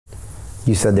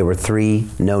You said there were 3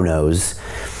 no-nos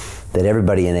that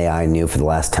everybody in AI knew for the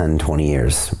last 10, 20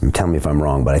 years. Tell me if I'm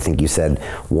wrong, but I think you said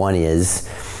one is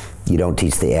you don't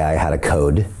teach the AI how to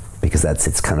code because that's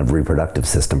its kind of reproductive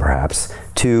system perhaps.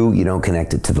 2, you don't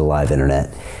connect it to the live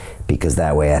internet because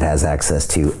that way it has access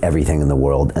to everything in the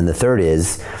world. And the 3rd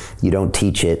is you don't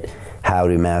teach it how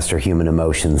to master human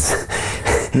emotions.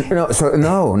 No, so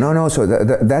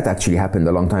that actually happened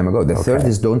a long time ago. The 3rd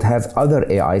is don't have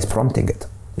other AIs prompting it.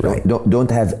 Right?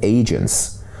 Don't have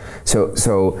agents.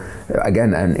 So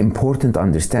again, an important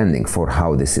understanding for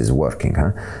how this is working.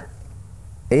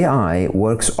 AI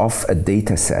works off a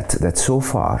data set that so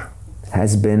far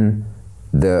has been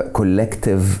the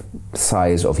collective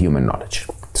size of human knowledge.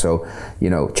 So, you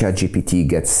know, ChatGPT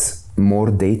gets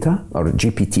more data, or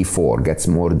GPT-4 gets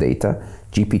more data,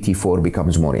 GPT-4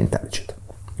 becomes more intelligent.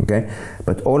 Okay?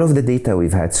 But all of the data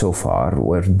we've had so far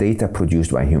were data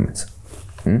produced by humans.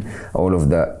 All of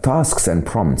the tasks and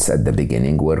prompts at the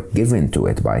beginning were given to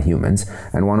it by humans,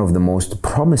 and one of the most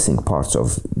promising parts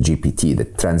of GPT, the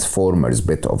transformers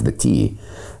bit of the T,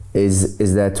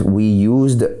 is that we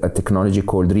used a technology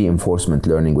called reinforcement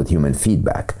learning with human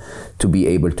feedback to be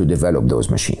able to develop those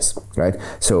machines, right?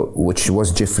 So, which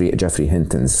was Geoffrey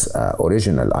Hinton's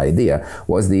original idea,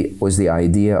 was the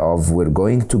idea of we're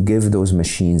going to give those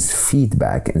machines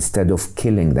feedback instead of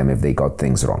killing them if they got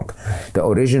things wrong. The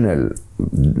original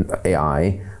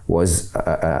AI was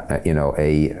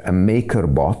a maker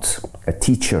bot, a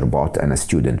teacher bot, and a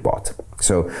student bot.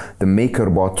 So the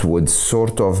maker bot would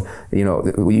sort of,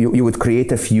 you would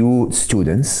create a few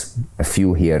students, a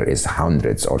few here is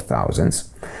hundreds or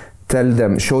thousands,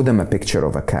 show them a picture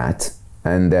of a cat,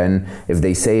 and then if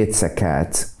they say it's a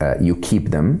cat, you keep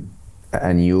them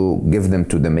and you give them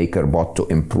to the maker bot to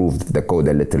improve the code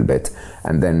a little bit,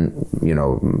 and then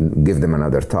give them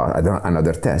another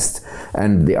test,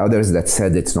 and the others that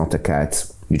said it's not a cat,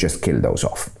 you just kill those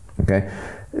off. Okay.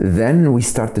 Then we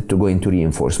started to go into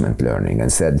reinforcement learning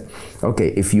and said,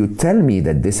 okay, if you tell me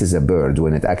that this is a bird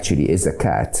when it actually is a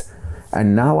cat,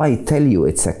 and now I tell you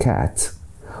it's a cat,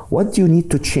 what do you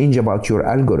need to change about your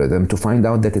algorithm to find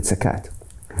out that it's a cat?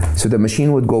 So the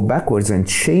machine would go backwards and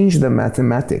change the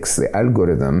mathematics, the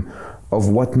algorithm of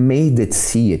what made it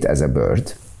see it as a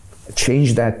bird,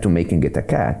 change that to making it a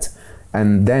cat,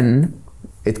 and then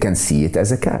it can see it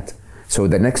as a cat. So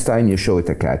the next time you show it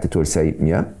a cat, it will say,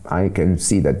 yeah, I can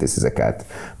see that this is a cat.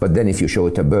 But then if you show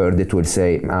it a bird, it will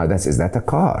say, is that a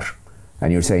car?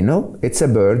 And you'll say, no, it's a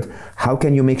bird. How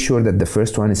can you make sure that the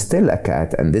first one is still a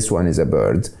cat and this one is a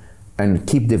bird? And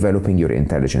keep developing your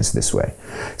intelligence this way.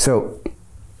 So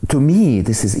to me,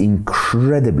 this is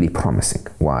incredibly promising.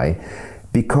 Why?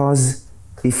 Because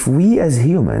if we as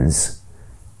humans,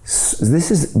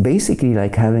 this is basically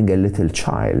like having a little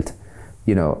child,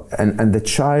 and the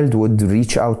child would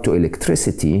reach out to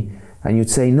electricity and you'd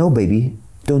say, no, baby,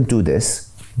 don't do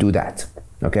this, do that.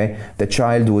 Okay? The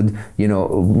child would,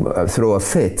 throw a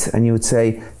fit and you would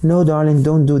say, no, darling,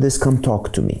 don't do this, come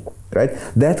talk to me. Right?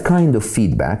 That kind of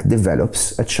feedback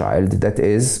develops a child that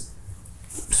is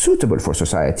suitable for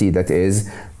society, that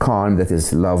is calm, that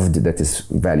is loved, that is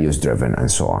values driven, and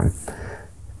so on.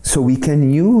 So we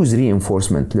can use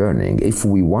reinforcement learning, if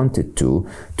we wanted to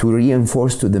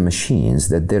reinforce to the machines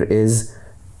that there is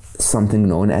something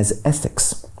known as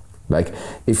ethics. Like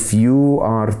if you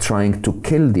are trying to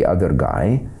kill the other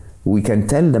guy, we can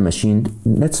tell the machine,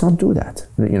 let's not do that.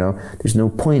 There's no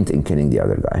point in killing the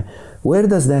other guy. Where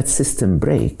does that system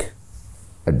break?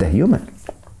 At the human.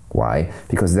 Why?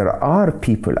 Because there are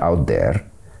people out there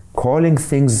calling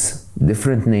things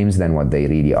different names than what they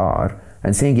really are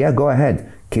and saying, yeah, go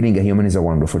ahead. Killing a human is a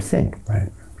wonderful thing,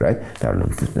 right? There are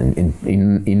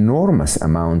an enormous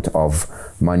amount of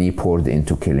money poured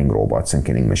into killing robots and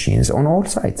killing machines on all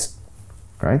sides,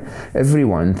 right?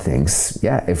 Everyone thinks,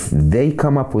 yeah, if they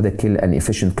come up with an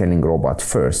efficient killing robot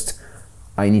first,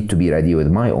 I need to be ready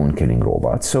with my own killing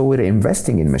robot. So we're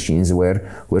investing in machines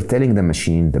where we're telling the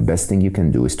machine the best thing you can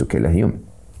do is to kill a human,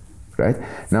 right?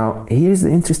 Now, here's the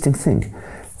interesting thing.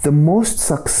 The most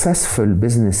successful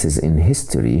businesses in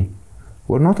history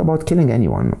were not about killing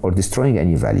anyone or destroying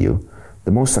any value.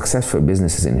 The most successful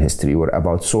businesses in history were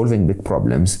about solving big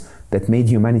problems that made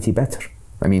humanity better.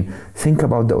 I mean, think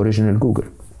about the original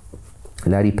Google.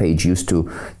 Larry Page used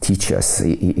to teach us,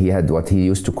 he had what he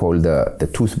used to call the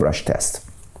toothbrush test.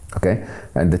 Okay?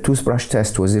 And the toothbrush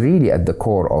test was really at the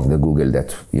core of the Google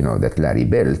that Larry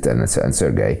built and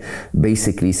Sergey,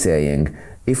 basically saying,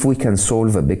 if we can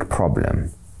solve a big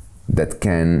problem that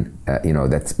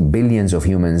that billions of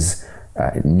humans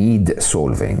need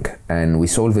solving, and we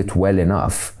solve it well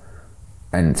enough,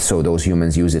 and so those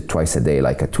humans use it twice a day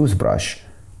like a toothbrush,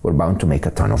 we're bound to make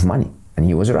a ton of money. And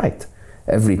he was right.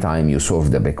 Every time you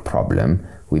solved a big problem,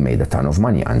 we made a ton of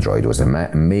money. Android was a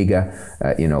mega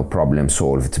problem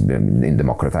solved in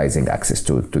democratizing access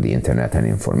to the internet and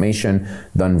information,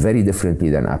 done very differently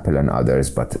than Apple and others.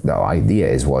 But the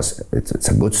idea it's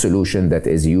a good solution that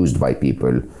is used by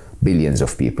people, billions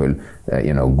of people.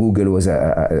 Google was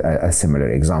a similar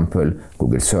example.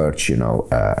 Google search,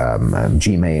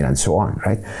 Gmail, and so on,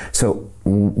 right? So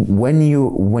when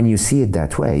you see it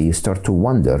that way, you start to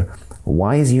wonder,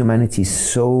 why is humanity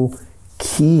so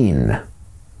keen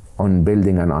on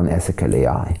building an unethical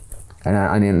AI?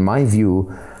 And in my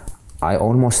view, I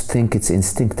almost think it's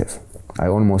instinctive. I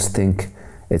almost think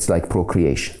it's like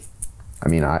procreation. I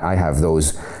mean, I have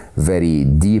those very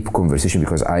deep conversations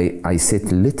because I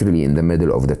sit literally in the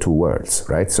middle of the two worlds,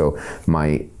 right? So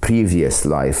my previous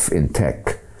life in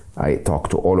tech, I talked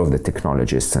to all of the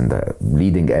technologists and the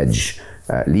leading edge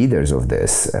leaders of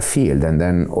this field, and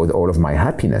then all of my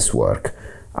happiness work,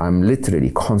 I'm literally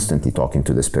constantly talking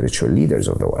to the spiritual leaders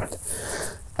of the world.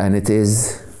 And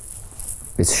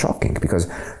it's shocking because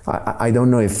I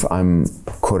don't know if I'm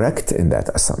correct in that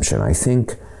assumption. I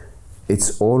think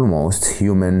it's almost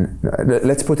human.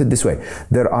 Let's put it this way.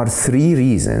 There are three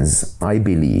reasons I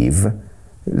believe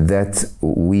that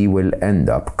we will end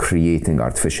up creating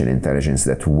artificial intelligence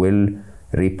that will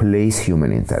replace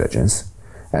human intelligence.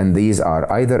 And these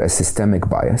are either a systemic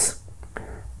bias,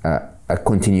 a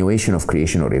continuation of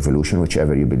creation or evolution,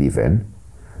 whichever you believe in,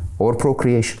 or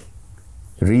procreation.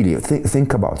 Really,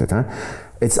 think about it. Huh?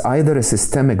 It's either a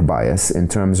systemic bias in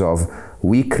terms of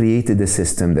we created a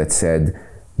system that said,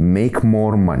 make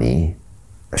more money,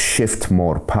 shift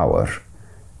more power,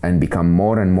 and become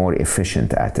more and more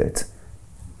efficient at it,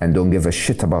 and don't give a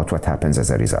shit about what happens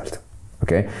as a result.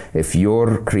 Okay? If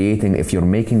you're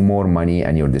making more money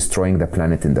and you're destroying the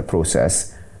planet in the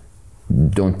process,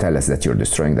 don't tell us that you're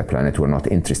destroying the planet. We're not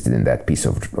interested in that piece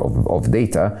of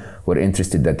data. We're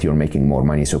interested that you're making more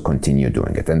money, so continue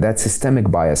doing it. And that systemic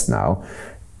bias now,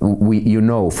 you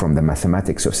know from the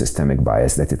mathematics of systemic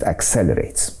bias that it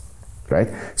accelerates, right?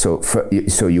 So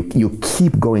you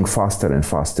keep going faster and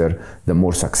faster, the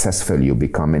more successful you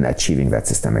become in achieving that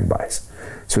systemic bias.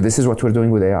 So this is what we're doing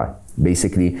with AI.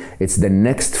 Basically, it's the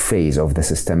next phase of the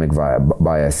systemic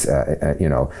bias,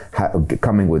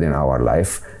 coming within our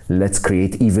life. Let's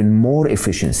create even more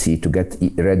efficiency to get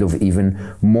rid of even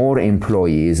more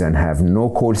employees and have no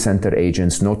call center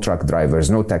agents, no truck drivers,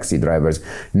 no taxi drivers,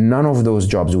 none of those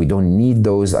jobs. We don't need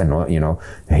those.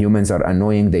 Humans are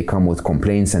annoying. They come with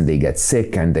complaints and they get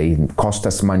sick and they cost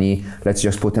us money. Let's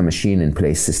just put a machine in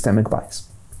place. Systemic bias,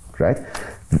 right?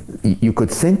 You could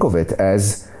think of it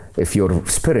as, if you're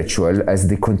spiritual, as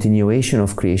the continuation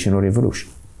of creation or evolution.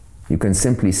 You can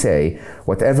simply say,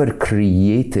 whatever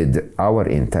created our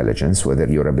intelligence, whether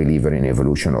you're a believer in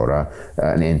evolution or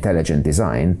an intelligent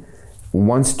design,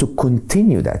 wants to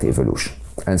continue that evolution.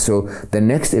 And so the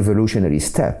next evolutionary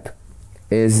step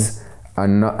is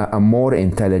a more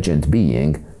intelligent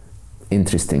being,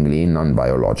 interestingly,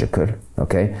 non-biological,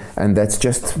 okay? And that's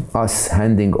just us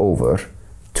handing over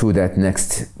to that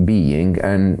next being,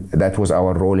 and that was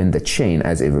our role in the chain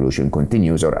as evolution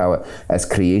continues, or as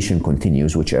creation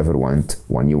continues, whichever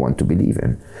one you want to believe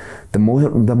in. The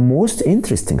most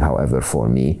interesting, however, for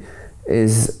me,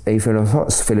 is a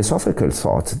philosophical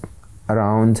thought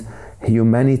around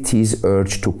humanity's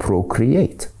urge to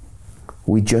procreate.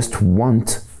 We just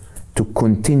want to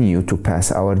continue to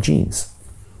pass our genes,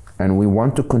 and we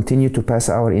want to continue to pass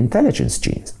our intelligence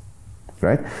genes.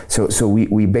 Right? So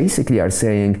we basically are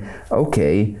saying,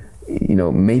 okay,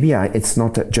 maybe it's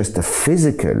not just a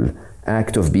physical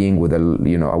act of being with a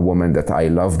woman that I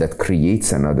love that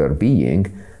creates another being.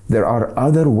 There are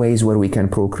other ways where we can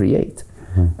procreate.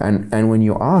 Mm-hmm. And when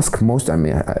you ask most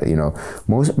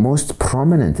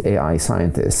prominent AI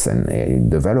scientists and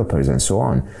developers and so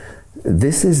on,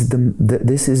 this is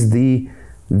the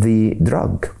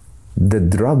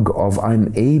drug of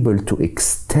I'm able to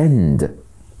extend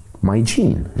my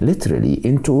gene, literally,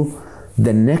 into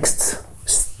the next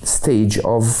stage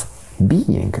of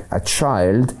being, a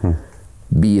child,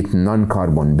 be it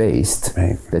non-carbon based,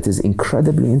 right, that is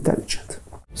incredibly intelligent.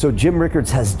 So Jim Rickards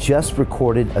has just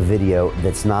recorded a video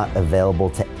that's not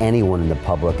available to anyone in the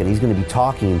public, and he's going to be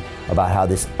talking about how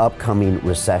this upcoming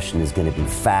recession is going to be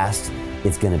fast,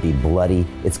 it's going to be bloody,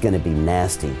 it's going to be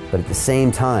nasty. But at the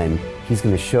same time, he's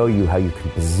going to show you how you can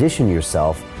position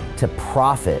yourself to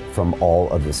profit from all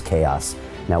of this chaos.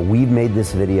 Now, we've made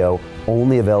this video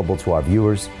only available to our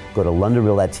viewers. Go to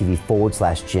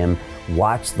londonreal.tv/Jim.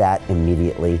 Watch that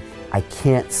immediately. I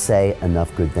can't say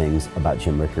enough good things about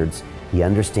Jim Rickards. He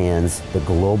understands the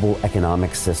global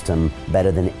economic system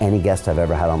better than any guest I've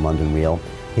ever had on London Real.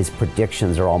 His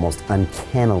predictions are almost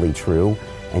uncannily true,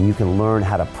 and you can learn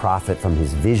how to profit from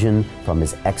his vision, from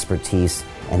his expertise,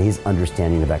 and his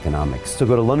understanding of economics. So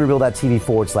go to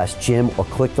londonreal.tv/Jim or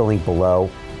click the link below.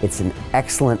 It's an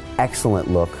excellent,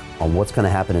 excellent look on what's going to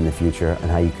happen in the future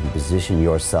and how you can position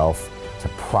yourself to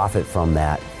profit from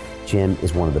that. Jim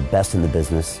is one of the best in the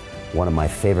business, one of my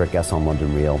favorite guests on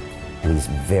London Real, and he's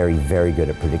very, very good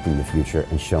at predicting the future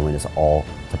and showing us all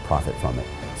to profit from it.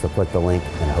 So click the link,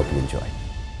 and I hope you enjoy.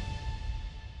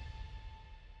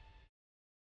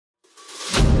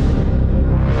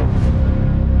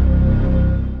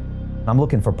 I'm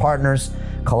looking for partners,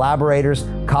 collaborators,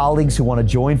 colleagues who want to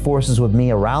join forces with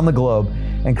me around the globe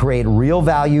and create real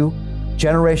value,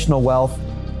 generational wealth,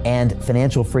 and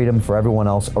financial freedom for everyone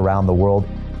else around the world.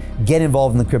 Get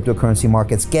involved in the cryptocurrency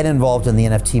markets, get involved in the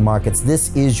NFT markets.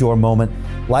 This is your moment.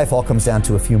 Life all comes down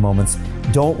to a few moments.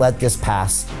 Don't let this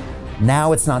pass.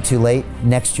 Now it's not too late.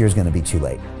 Next year's going to be too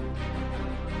late.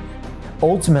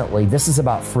 Ultimately, this is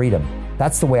about freedom.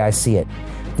 That's the way I see it.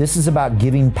 This is about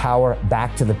giving power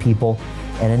back to the people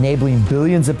and enabling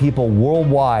billions of people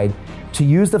worldwide to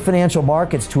use the financial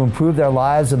markets to improve their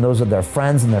lives and those of their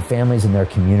friends and their families and their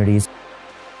communities.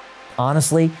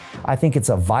 Honestly, I think it's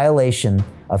a violation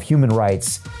of human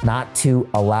rights not to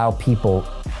allow people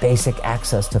basic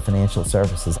access to financial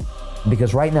services.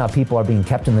 Because right now people are being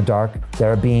kept in the dark,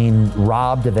 they're being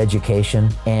robbed of education,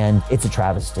 and it's a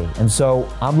travesty. And so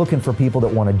I'm looking for people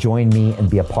that want to join me and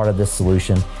be a part of this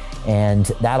solution. And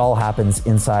that all happens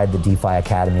inside the DeFi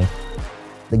Academy.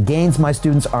 The gains my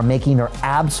students are making are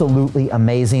absolutely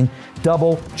amazing.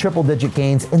 Double, triple-digit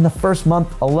gains in the first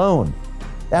month alone.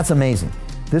 That's amazing.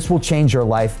 This will change your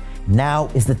life. Now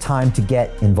is the time to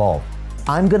get involved.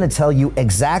 I'm going to tell you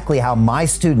exactly how my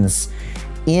students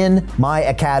in my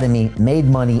academy made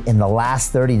money in the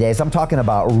last 30 days. I'm talking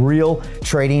about real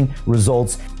trading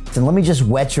results. And let me just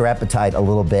whet your appetite a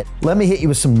little bit. Let me hit you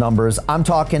with some numbers. I'm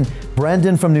talking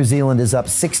Brendan from New Zealand is up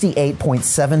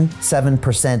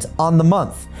 68.77% on the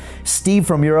month. Steve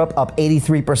from Europe up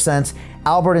 83%.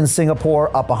 Albert in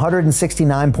Singapore up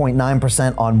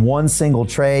 169.9% on one single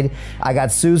trade. I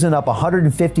got Susan up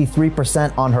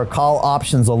 153% on her call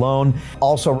options alone,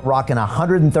 also rocking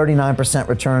 139%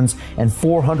 returns and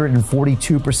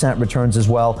 442% returns as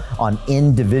well on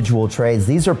individual trades.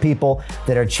 These are people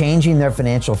that are changing their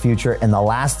financial future in the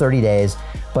last 30 days,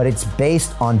 but it's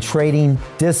based on trading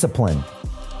discipline.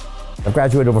 I've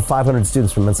graduated over 500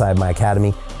 students from inside my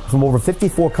academy from over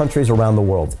 54 countries around the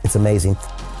world. It's amazing.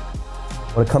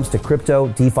 When it comes to crypto,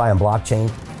 DeFi, and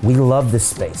blockchain, we love this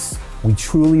space. We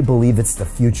truly believe it's the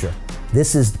future.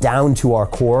 This is down to our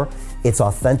core. It's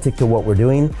authentic to what we're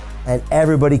doing, and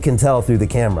everybody can tell through the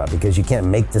camera because you can't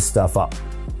make this stuff up.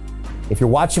 If you're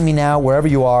watching me now, wherever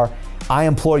you are, I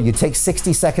implore you, take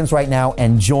 60 seconds right now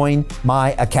and join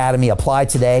my academy. Apply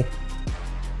today.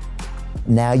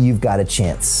 Now you've got a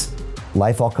chance.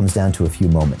 Life all comes down to a few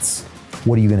moments.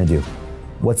 What are you going to do?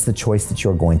 What's the choice that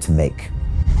you're going to make?